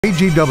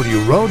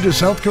KGW Road to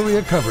South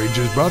Korea coverage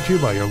is brought to you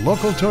by your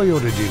local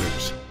Toyota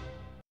dealers.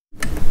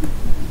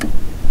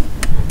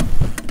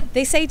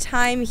 They say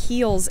time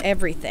heals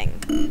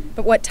everything,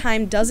 but what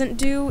time doesn't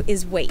do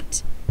is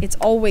wait. It's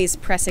always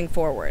pressing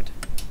forward.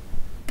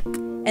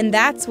 And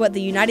that's what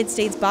the United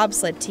States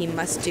bobsled team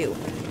must do,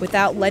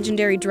 without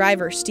legendary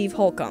driver Steve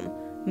Holcomb,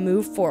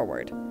 move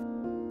forward.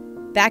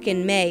 Back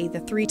in May, the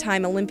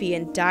three-time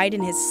Olympian died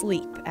in his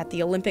sleep at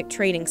the Olympic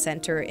Training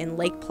Center in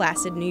Lake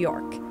Placid, New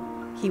York.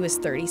 He was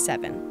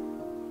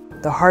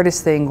 37. The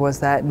hardest thing was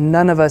that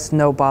none of us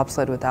know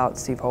bobsled without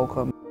Steve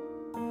Holcomb.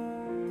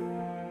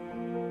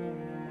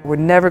 We're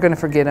never going to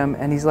forget him,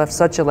 and he's left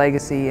such a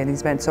legacy, and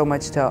he's meant so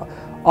much to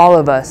all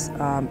of us.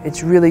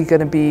 It's really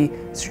going to be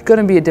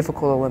a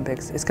difficult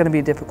Olympics. It's going to be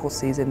a difficult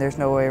season. There's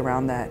no way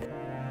around that.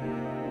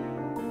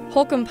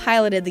 Holcomb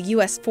piloted the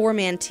U.S.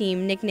 four-man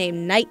team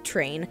nicknamed Night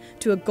Train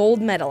to a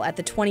gold medal at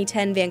the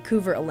 2010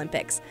 Vancouver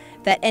Olympics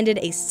that ended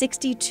a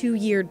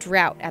 62-year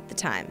drought at the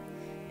time.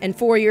 And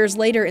 4 years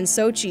later in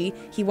Sochi,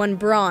 he won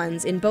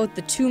bronze in both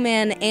the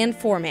two-man and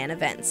four-man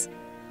events.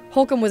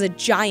 Holcomb was a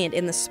giant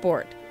in the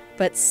sport,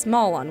 but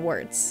small on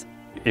words.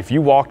 If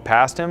you walked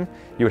past him,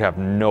 you would have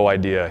no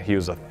idea he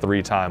was a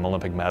three-time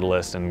Olympic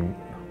medalist and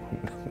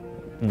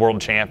world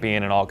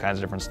champion and all kinds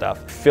of different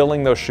stuff.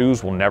 Filling those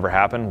shoes will never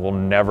happen. We'll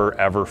never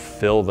ever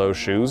fill those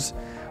shoes,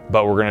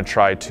 but we're gonna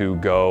try to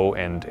go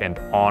and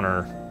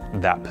honor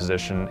that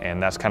position,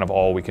 and that's kind of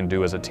all we can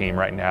do as a team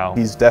right now.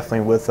 He's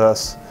definitely with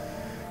us,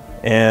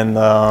 and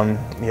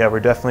yeah, we're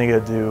definitely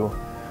gonna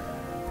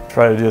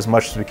try to do as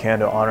much as we can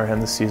to honor him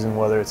this season,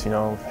 whether it's,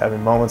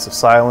 having moments of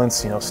silence,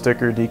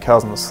 sticker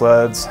decals on the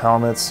sleds,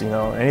 helmets,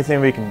 anything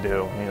we can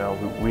do.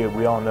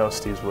 We all know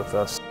Steve's with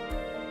us.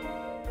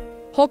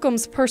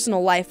 Holcomb's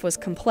personal life was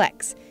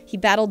complex. He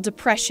battled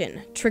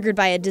depression, triggered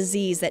by a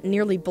disease that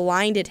nearly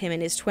blinded him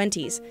in his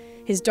 20s,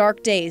 his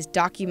dark days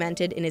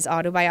documented in his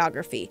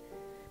autobiography.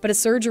 But a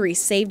surgery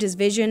saved his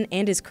vision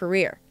and his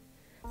career.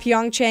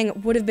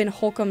 Pyeongchang would have been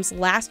Holcomb's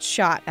last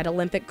shot at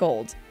Olympic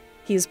gold.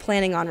 He was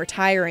planning on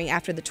retiring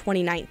after the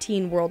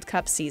 2019 World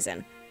Cup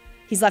season.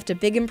 He's left a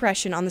big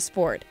impression on the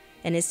sport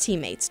and his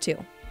teammates too.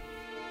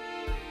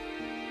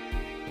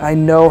 I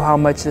know how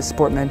much this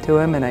sport meant to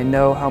him, and I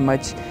know how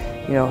much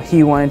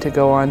he wanted to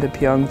go on to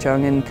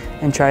Pyeongchang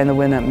and try to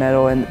win that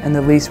medal, and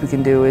the least we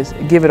can do is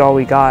give it all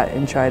we got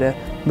and try to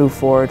move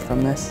forward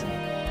from this.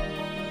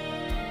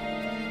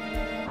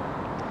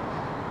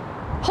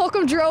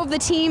 Holcomb drove the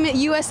team the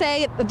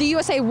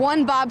USA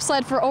won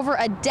bobsled for over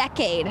a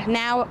decade.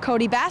 Now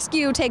Cody Basque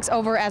takes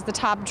over as the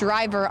top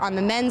driver on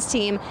the men's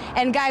team.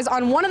 And guys,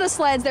 on one of the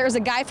sleds there is a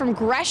guy from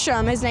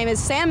Gresham. His name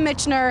is Sam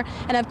Michener,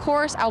 and of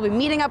course I'll be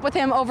meeting up with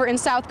him over in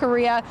South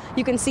Korea.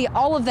 You can see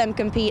all of them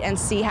compete and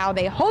see how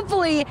they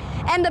hopefully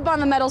end up on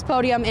the medals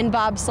podium in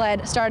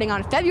bobsled starting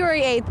on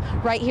February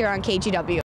 8th right here on KGW.